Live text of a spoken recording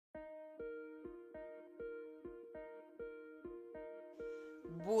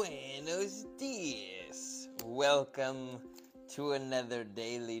Buenos dias. Welcome to another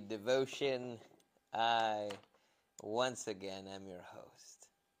daily devotion. I, once again, am your host,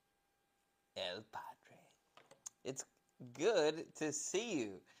 El Padre. It's good to see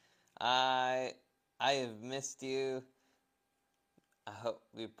you. I have missed you. I hope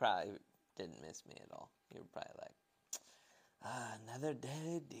you probably didn't miss me at all. You were probably like, another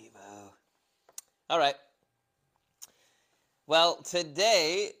daily devo. All right. Well,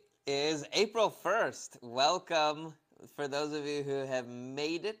 today is April 1st. Welcome for those of you who have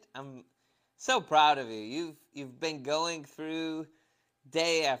made it. I'm so proud of you. You've been going through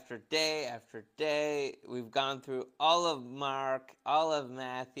day after day after day. We've gone through all of Mark, all of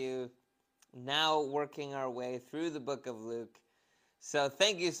Matthew, now working our way through the book of Luke. So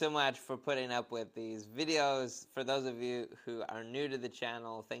thank you so much for putting up with these videos. For those of you who are new to the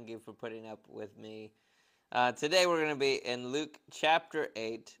channel, thank you for putting up with me. Today we're going to be in Luke chapter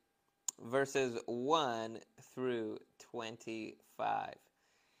 8, verses 1 through 25.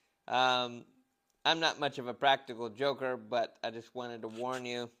 I'm not much of a practical joker, but I just wanted to warn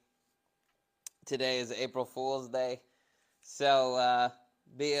you. Today is April Fool's Day, so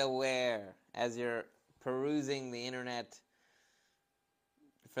be aware as you're perusing the internet.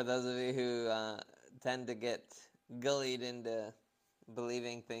 For those of you who tend to get gullied into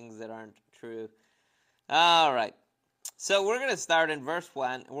believing things that aren't true. All right, so we're going to start in verse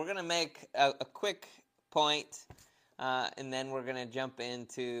 1. We're going to make a quick point, and then we're going to jump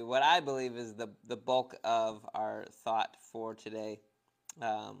into what I believe is the bulk of our thought for today.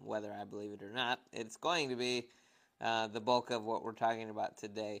 Whether I believe it or not, it's going to be the bulk of what we're talking about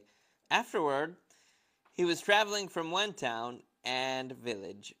today. Afterward, he was traveling from one town and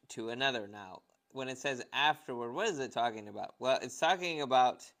village to another. Now, when it says afterward, what is it talking about? Well, it's talking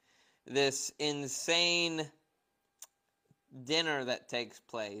about this insane dinner that takes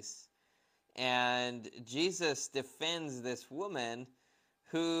place, and Jesus defends this woman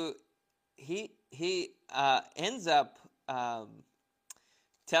who he ends up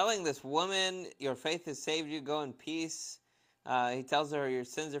telling this woman, your faith has saved you, go in peace. He tells her your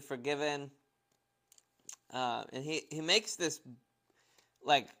sins are forgiven, and he makes this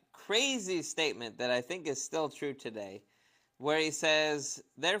like crazy statement that I think is still true today, where he says,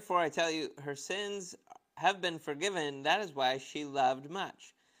 therefore I tell you, her sins have been forgiven. That is why she loved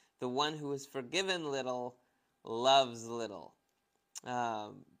much. The one who is forgiven little loves little.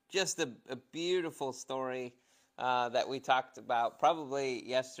 Just a beautiful story that we talked about probably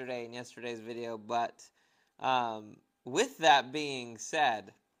yesterday in yesterday's video. But with that being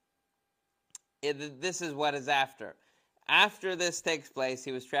said, this is what is after. After this takes place,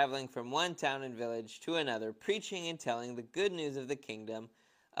 he was traveling from one town and village to another, preaching and telling the good news of the kingdom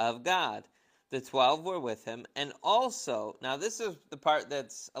of God. The 12 were with him, and also, now this is the part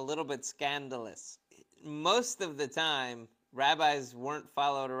that's a little bit scandalous. Most of the time, rabbis weren't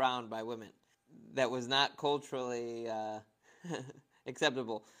followed around by women. That was not culturally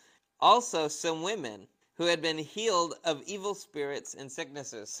acceptable. Also, some women who had been healed of evil spirits and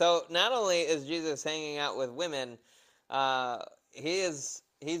sicknesses. So not only is Jesus hanging out with women, he's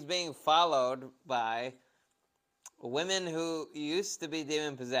being followed by women who used to be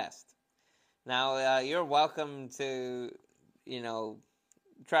demon possessed. Now you're welcome to,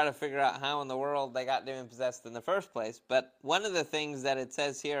 try to figure out how in the world they got demon possessed in the first place. But one of the things that it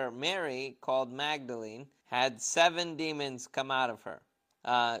says here, Mary, called Magdalene, had 7 demons come out of her.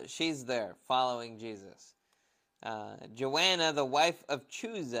 She's there following Jesus. Joanna, the wife of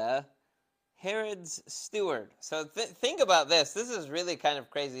Chusa, Herod's steward. So think about this. This is really kind of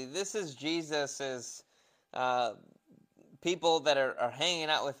crazy. This is Jesus's people that are hanging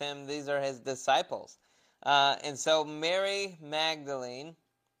out with him. These are his disciples. And so Mary Magdalene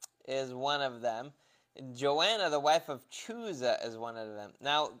is one of them. Joanna, the wife of Chusa, is one of them.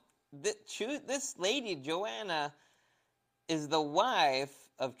 Now, this lady, Joanna, is the wife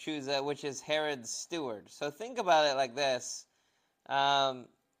of Chusa, which is Herod's steward. So think about it like this.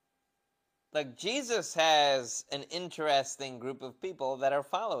 Like Jesus has an interesting group of people that are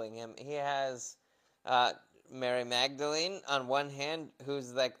following him. He has Mary Magdalene on one hand,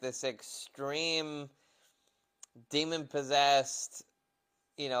 who's like this extreme demon-possessed,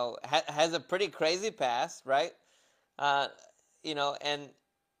 has a pretty crazy past, right? And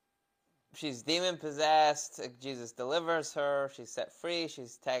she's demon-possessed. Jesus delivers her. She's set free.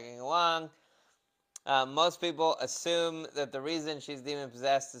 She's tagging along. Most people assume that the reason she's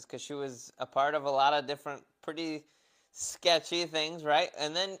demon-possessed is because she was a part of a lot of different pretty sketchy things, right?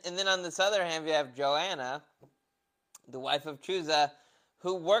 And then on this other hand, you have Joanna, the wife of Chusa,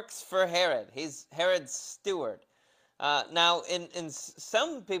 who works for Herod. He's Herod's steward. Now,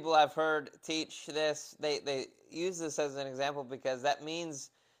 some people I've heard teach this, they use this as an example because that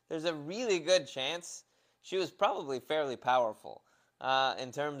means there's a really good chance she was probably fairly powerful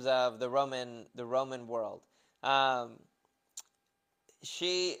in terms of the Roman world. Um,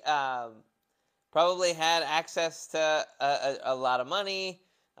 she probably had access to a lot of money.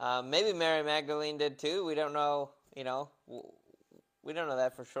 Maybe Mary Magdalene did too. We don't know. We don't know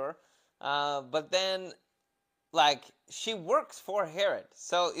that for sure. But then, like, she works for Herod.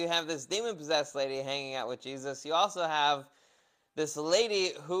 So you have this demon-possessed lady hanging out with Jesus. You also have this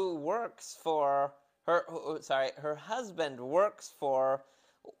lady who works for her husband works for,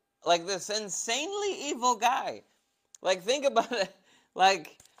 like, this insanely evil guy. Like, think about it.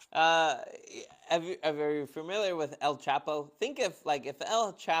 Like, uh, are you familiar with El Chapo? Think if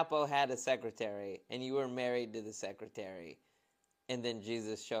El Chapo had a secretary and you were married to the secretary, and then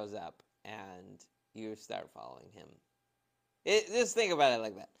Jesus shows up and you start following him. Just think about it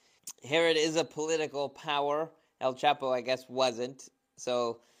like that. Herod is a political power. El Chapo, I guess, wasn't.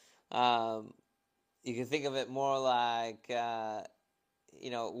 So um, you can think of it more like,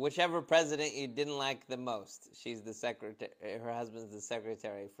 whichever president you didn't like the most, she's the secretary. Her husband's the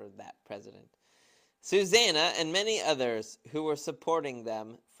secretary for that president. Susanna and many others who were supporting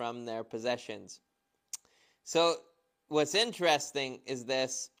them from their possessions. So what's interesting is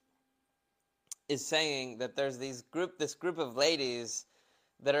this is saying that there's this group of ladies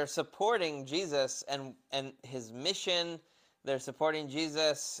that are supporting Jesus and his mission. They're supporting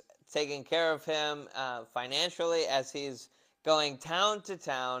Jesus, taking care of him financially as he's going town to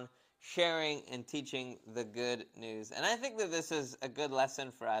town, sharing and teaching the good news. And I think that this is a good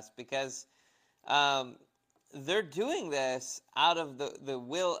lesson for us because they're doing this out of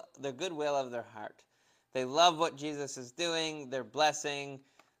the goodwill of their heart. They love what Jesus is doing. They're blessing.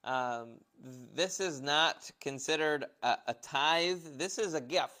 This is not considered a tithe. This is a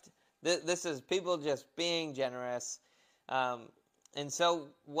gift. This is people just being generous. And so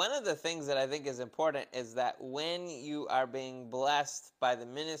one of the things that I think is important is that when you are being blessed by the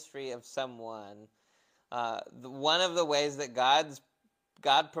ministry of someone, one of the ways that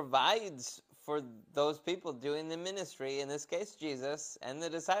God provides for those people doing the ministry, in this case Jesus and the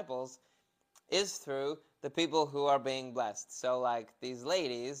disciples, is through the people who are being blessed. So like these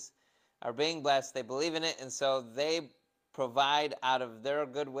ladies are being blessed, they believe in it, and so they provide out of their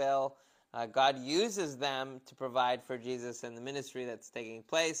goodwill. God uses them to provide for Jesus and the ministry that's taking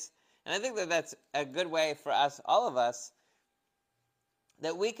place. And I think that that's a good way for us, all of us,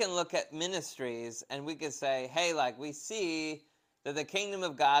 that we can look at ministries and we can say, hey, like we see that the kingdom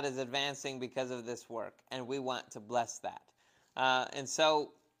of God is advancing because of this work, and we want to bless that. And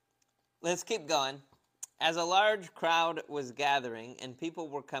so let's keep going. As a large crowd was gathering and people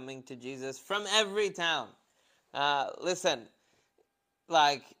were coming to Jesus from every town. Listen,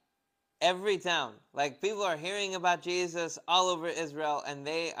 like every town. Like people are hearing about Jesus all over Israel and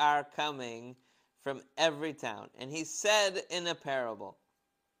they are coming from every town. And he said in a parable,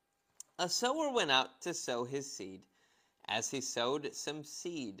 a sower went out to sow his seed. As he sowed, some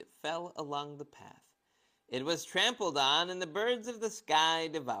seed fell along the path. It was trampled on and the birds of the sky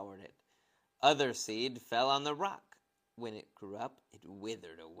devoured it. Other seed fell on the rock. When it grew up, it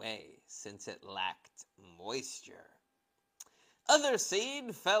withered away, since it lacked moisture. Other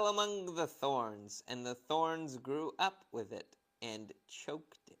seed fell among the thorns, and the thorns grew up with it and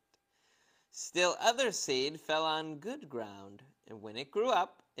choked it. Still other seed fell on good ground, and when it grew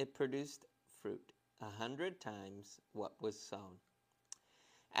up, it produced fruit 100 times what was sown.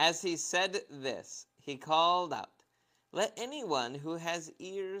 As he said this, he called out, let anyone who has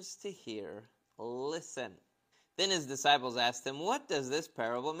ears to hear listen. Then his disciples asked him, what does this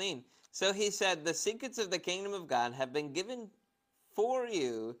parable mean? So he said, the secrets of the kingdom of God have been given for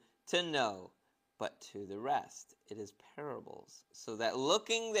you to know, but to the rest it is parables, so that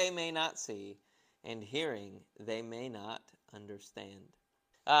looking they may not see, and hearing they may not understand.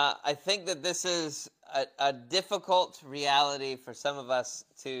 I think that this is a difficult reality for some of us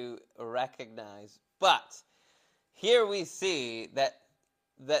to recognize, but here we see that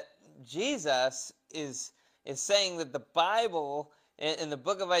Jesus is saying that the Bible in the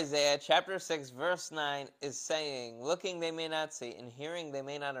book of Isaiah, chapter 6, verse 9, is saying, looking they may not see, and hearing they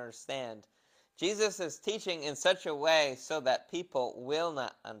may not understand. Jesus is teaching in such a way so that people will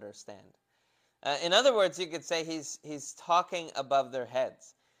not understand. In other words, you could say he's talking above their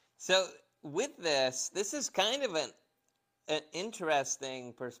heads. So with this is kind of an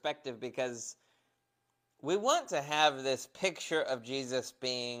interesting perspective because we want to have this picture of Jesus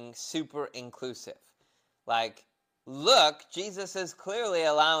being super inclusive. Like, look, Jesus is clearly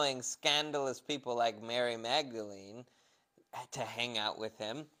allowing scandalous people like Mary Magdalene to hang out with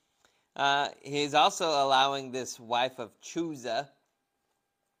him. He's also allowing this wife of Chusa.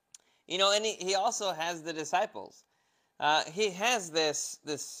 And he also has the disciples. He has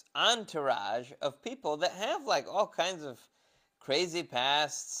this entourage of people that have like all kinds of crazy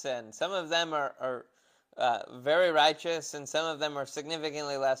pasts, and some of them are very righteous, and some of them are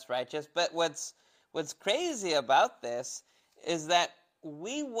significantly less righteous. But what's crazy about this is that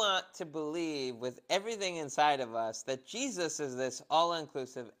we want to believe with everything inside of us that Jesus is this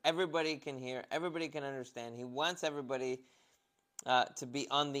all-inclusive, everybody can hear, everybody can understand. He wants everybody to be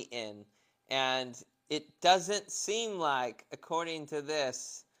on the in. And it doesn't seem like, according to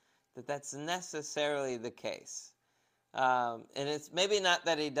this, that that's necessarily the case. And it's maybe not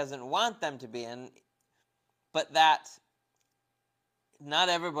that he doesn't want them to be in, but that not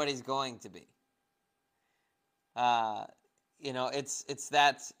everybody's going to be. It's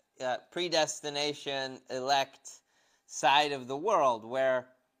that predestination, elect side of the world where,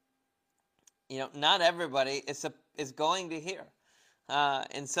 not everybody is going to hear.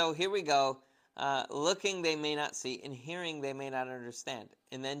 And so here we go. Looking they may not see, and hearing they may not understand.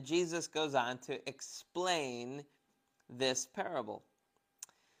 And then Jesus goes on to explain this parable.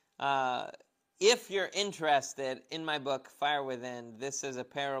 If you're interested in my book, Fire Within, this is a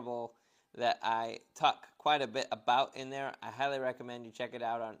parable that I talk quite a bit about in there. I highly recommend you check it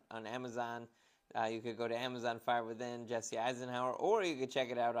out on Amazon. You could go to Amazon Fire Within, Jesse Eisenhower, or you could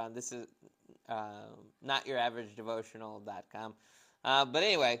check it out on notyouraveragedevotional.com. But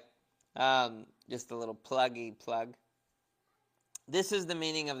anyway, just a little pluggy plug. This is the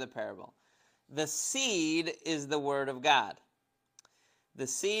meaning of the parable. The seed is the word of God. The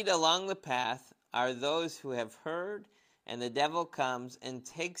seed along the path are those who have heard, and the devil comes and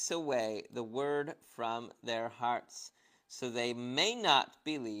takes away the word from their hearts, so they may not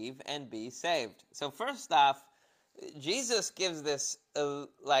believe and be saved. So first off, Jesus gives this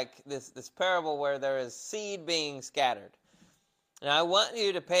this parable where there is seed being scattered. Now I want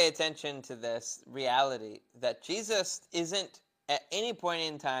you to pay attention to this reality that Jesus isn't at any point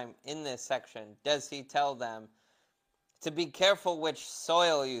in time in this section does he tell them to be careful which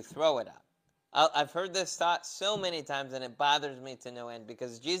soil you throw it on. I've heard this thought so many times, and it bothers me to no end,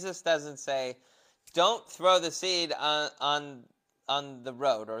 because Jesus doesn't say, don't throw the seed on the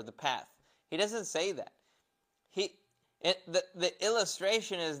road or the path. He doesn't say that. The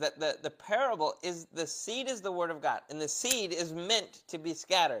illustration is that the parable is the seed is the word of God, and the seed is meant to be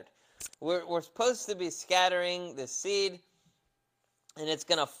scattered. We're supposed to be scattering the seed, and it's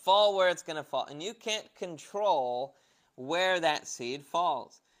going to fall where it's going to fall. And you can't control where that seed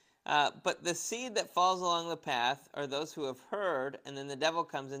falls. But the seed that falls along the path are those who have heard, and then the devil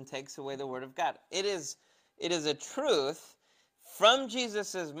comes and takes away the word of God. It is a truth from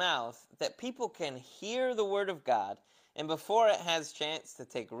Jesus' mouth that people can hear the word of God, and before it has chance to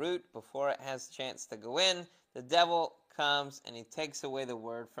take root, before it has chance to go in, the devil comes and he takes away the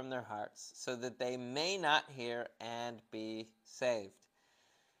word from their hearts so that they may not hear and be saved.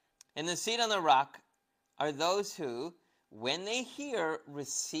 And the seed on the rock are those who, when they hear,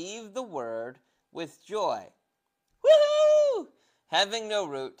 receive the word with joy. Woohoo! Having no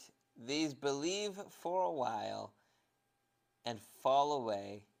root, these believe for a while and fall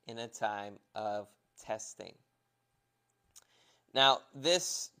away in a time of testing. Now,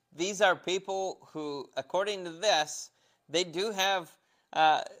 these are people who, according to this, they do have,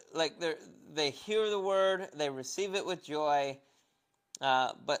 they hear the word, they receive it with joy,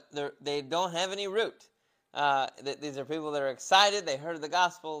 but they don't have any root. These are people that are excited, they heard the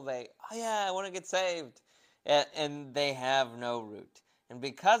gospel, oh yeah, I want to get saved, and they have no root. And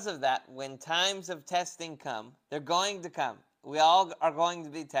because of that, when times of testing come, they're going to come. We all are going to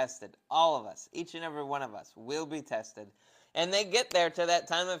be tested. All of us, each and every one of us will be tested. And they get there to that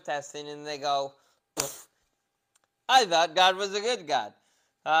time of testing and they go, I thought God was a good God.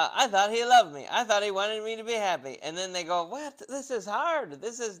 I thought he loved me. I thought he wanted me to be happy. And then they go, what? This is hard.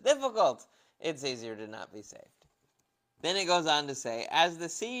 This is difficult. It's easier to not be saved. Then it goes on to say, as the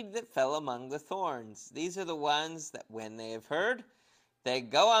seed that fell among the thorns, these are the ones that when they have heard, they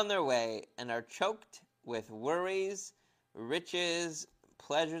go on their way and are choked with worries, riches,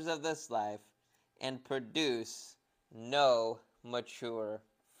 pleasures of this life, and produce no mature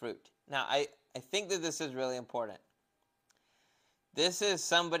fruit. Now, I think that this is really important. This is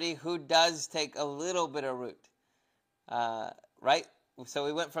somebody who does take a little bit of root, right? So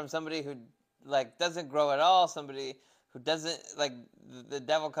we went from somebody who doesn't grow at all, somebody who doesn't, the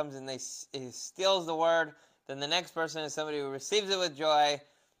devil comes and he steals the word. Then the next person is somebody who receives it with joy.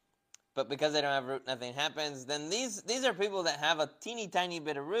 but because they don't have root, nothing happens. Then these are people that have a teeny tiny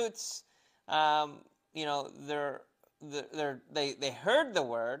bit of roots. You know, they heard the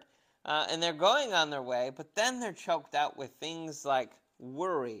word, and they're going on their way, but then they're choked out with things like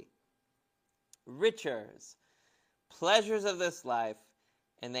worry, riches, pleasures of this life,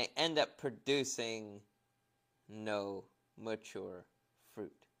 and they end up producing no mature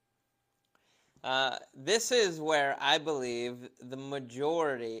fruit. This is where I believe the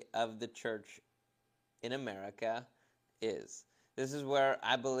majority of the church in America is. This is where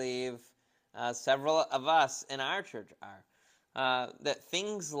I believe several of us in our church are. That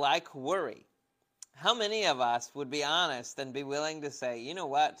things like worry. How many of us would be honest and be willing to say, you know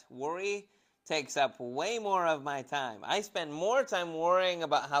what, worry takes up way more of my time. I spend more time worrying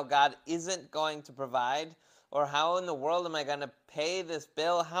about how God isn't going to provide, or how in the world am I going to pay this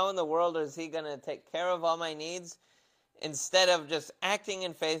bill? How in the world is he going to take care of all my needs? Instead of just acting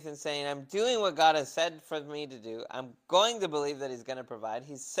in faith and saying, I'm doing what God has said for me to do. I'm going to believe that he's going to provide.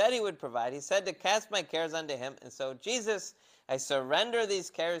 He said he would provide. He said to cast my cares unto him. And so, Jesus, I surrender these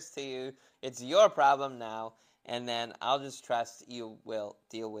cares to you. It's your problem now. And then I'll just trust you will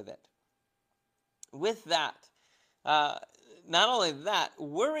deal with it. With that, not only that,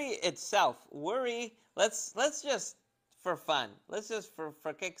 worry itself, let's just, for fun, let's just, for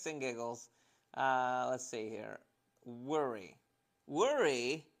kicks and giggles, let's see here, worry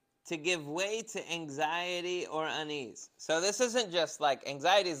to give way to anxiety or unease. So this isn't just like,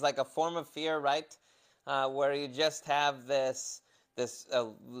 anxiety is like a form of fear, right? Where you just have this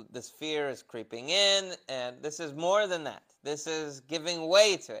fear is creeping in, and this is more than that. This is giving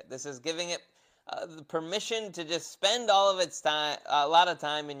way to it. This is giving it the permission to just spend all of its time, a lot of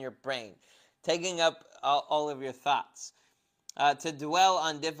time in your brain, taking up all of your thoughts, to dwell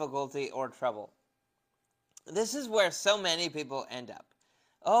on difficulty or trouble. This is where so many people end up.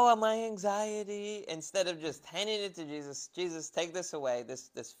 Oh, my anxiety, instead of just handing it to Jesus, Jesus, take this away,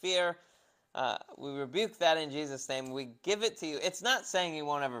 this fear. We rebuke that in Jesus' name. We give it to you. It's not saying you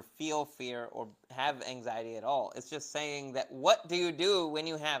won't ever feel fear or have anxiety at all. It's just saying that what do you do when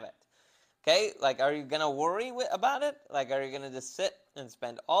you have it? Okay, like, are you going to worry about it? Like, are you going to just sit and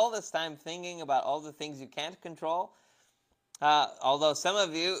spend all this time thinking about all the things you can't control? Although some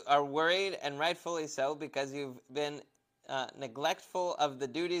of you are worried, and rightfully so, because you've been neglectful of the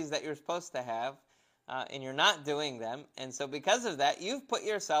duties that you're supposed to have, and you're not doing them. And so because of that, you've put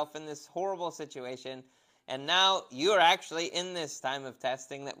yourself in this horrible situation, and now you're actually in this time of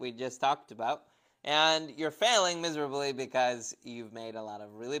testing that we just talked about. And you're failing miserably because you've made a lot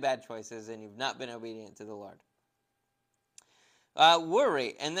of really bad choices and you've not been obedient to the Lord.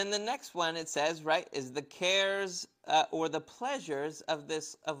 Worry. And then the next one, it says, right, is the cares or the pleasures of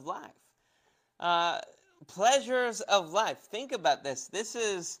life. Pleasures of life. Think about this. This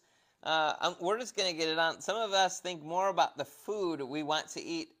is, we're just going to get it on. Some of us think more about the food we want to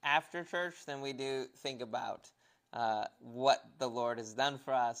eat after church than we do think about what the Lord has done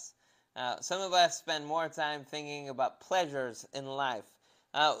for us. Some of us spend more time thinking about pleasures in life,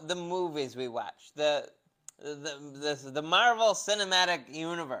 the movies we watch, the Marvel Cinematic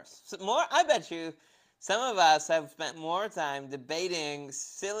Universe. I bet you some of us have spent more time debating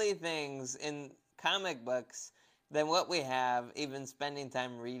silly things in comic books than what we have even spending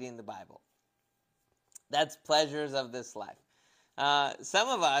time reading the Bible. That's pleasures of this life. Some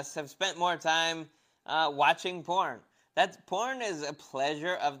of us have spent more time watching porn. Porn is a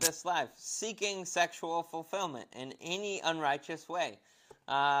pleasure of this life, seeking sexual fulfillment in any unrighteous way.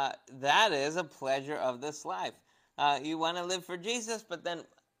 That is a pleasure of this life. You want to live for Jesus, but then,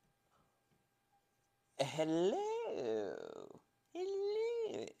 hello,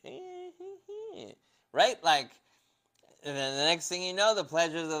 right? Like, and then the next thing you know, the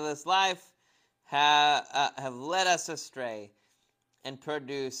pleasures of this life have led us astray and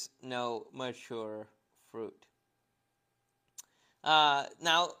produce no mature fruit.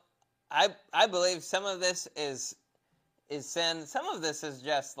 Now, I believe some of this is sin. Some of this is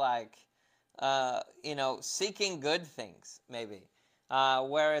just like, seeking good things, maybe.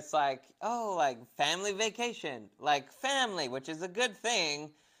 Where it's like, oh, like family vacation, like family, which is a good thing.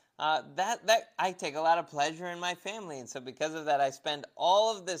 That I take a lot of pleasure in my family. And so because of that, I spend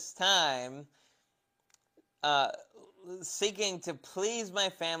all of this time seeking to please my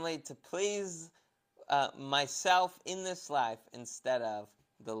family, to please myself in this life instead of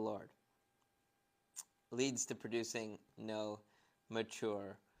the Lord. Leads to producing no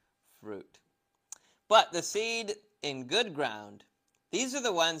mature fruit. But the seed in good ground, these are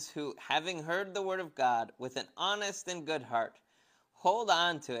the ones who, having heard the word of God with an honest and good heart, hold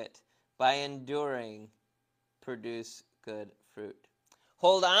on to it by enduring, produce good fruit.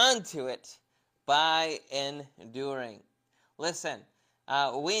 hold on to it by enduring. Listen,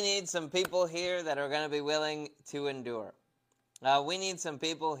 we need some people here that are going to be willing to endure. We need some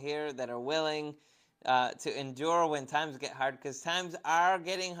people here that are willing to endure when times get hard, because times are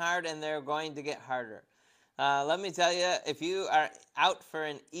getting hard and they're going to get harder. Let me tell you, if you are out for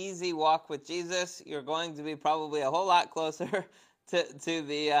an easy walk with Jesus, you're going to be probably a whole lot closer to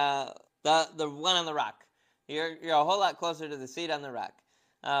the one on the rock. You're a whole lot closer to the seat on the rock.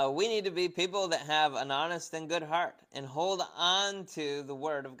 We need to be people that have an honest and good heart and hold on to the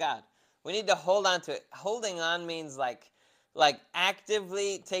Word of God. We need to hold on to it. Holding on means like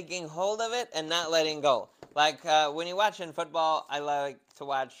actively taking hold of it and not letting go. Like when you're watching football, I like to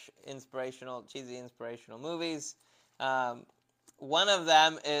watch cheesy inspirational movies. One of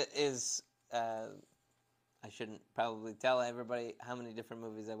them is I shouldn't probably tell everybody how many different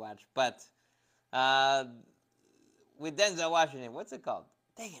movies I watch, but with Denzel Washington, what's it called?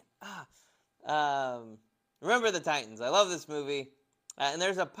 Dang it! Remember the Titans. I love this movie, and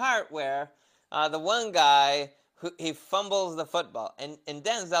there's a part where the one guy he fumbles the football, and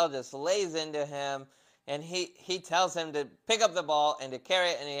Denzel just lays into him, and he tells him to pick up the ball and to carry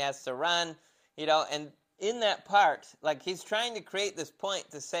it, and he has to run, and in that part, like, he's trying to create this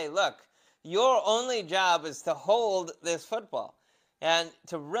point to say, look, your only job is to hold this football and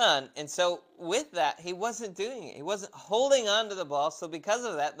to run. And so with that, he wasn't doing it. He wasn't holding on to the ball, so because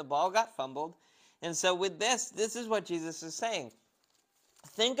of that, the ball got fumbled. And so with this is what Jesus is saying.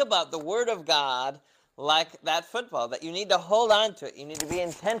 Think about the Word of God like that football, that you need to hold on to it. You need to be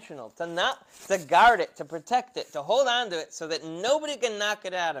intentional, to guard it, to protect it, to hold on to it so that nobody can knock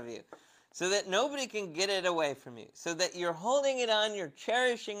it out of you, so that nobody can get it away from you, so that you're holding it on, you're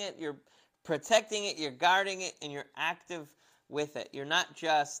cherishing it, you're protecting it, you're guarding it, and you're active with it. You're not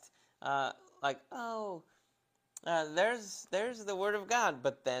just there's the Word of God,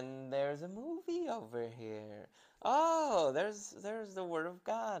 but then there's a movie over here. Oh, there's the Word of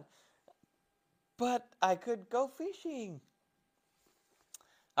God, but I could go fishing.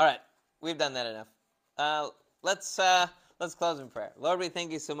 All right, we've done that enough. Let's close in prayer. Lord, we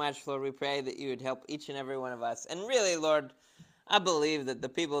thank you so much. Lord, we pray that you would help each and every one of us. And really, Lord, I believe that the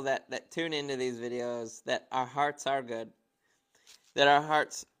people that tune into these videos, that our hearts are good, that our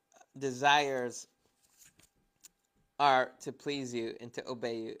hearts' desires are to please you and to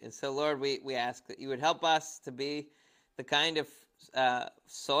obey you. And so, Lord, we ask that you would help us to be the kind of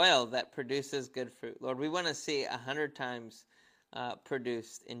soil that produces good fruit. Lord, we want to see 100 times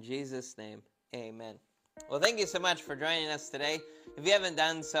produced. In Jesus' name, amen. Well, thank you so much for joining us today. If you haven't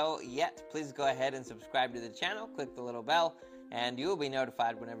done so yet, please go ahead and subscribe to the channel. Click the little bell, and you will be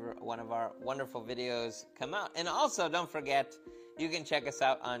notified whenever one of our wonderful videos come out. And also, don't forget, you can check us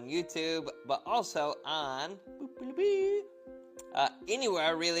out on YouTube, but also on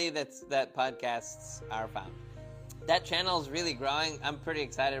anywhere, really, that podcasts are found. That channel is really growing. I'm pretty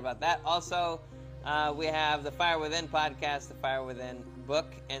excited about that. Also, we have the Fire Within podcast, the Fire Within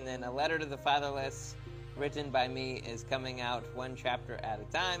book, and then A Letter to the Fatherless, written by me, is coming out one chapter at a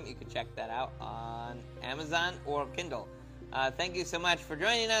time. You can check that out on Amazon or Kindle. Thank you so much for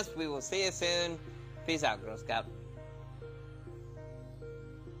joining us. We will see you soon. Peace out, Girl Scout.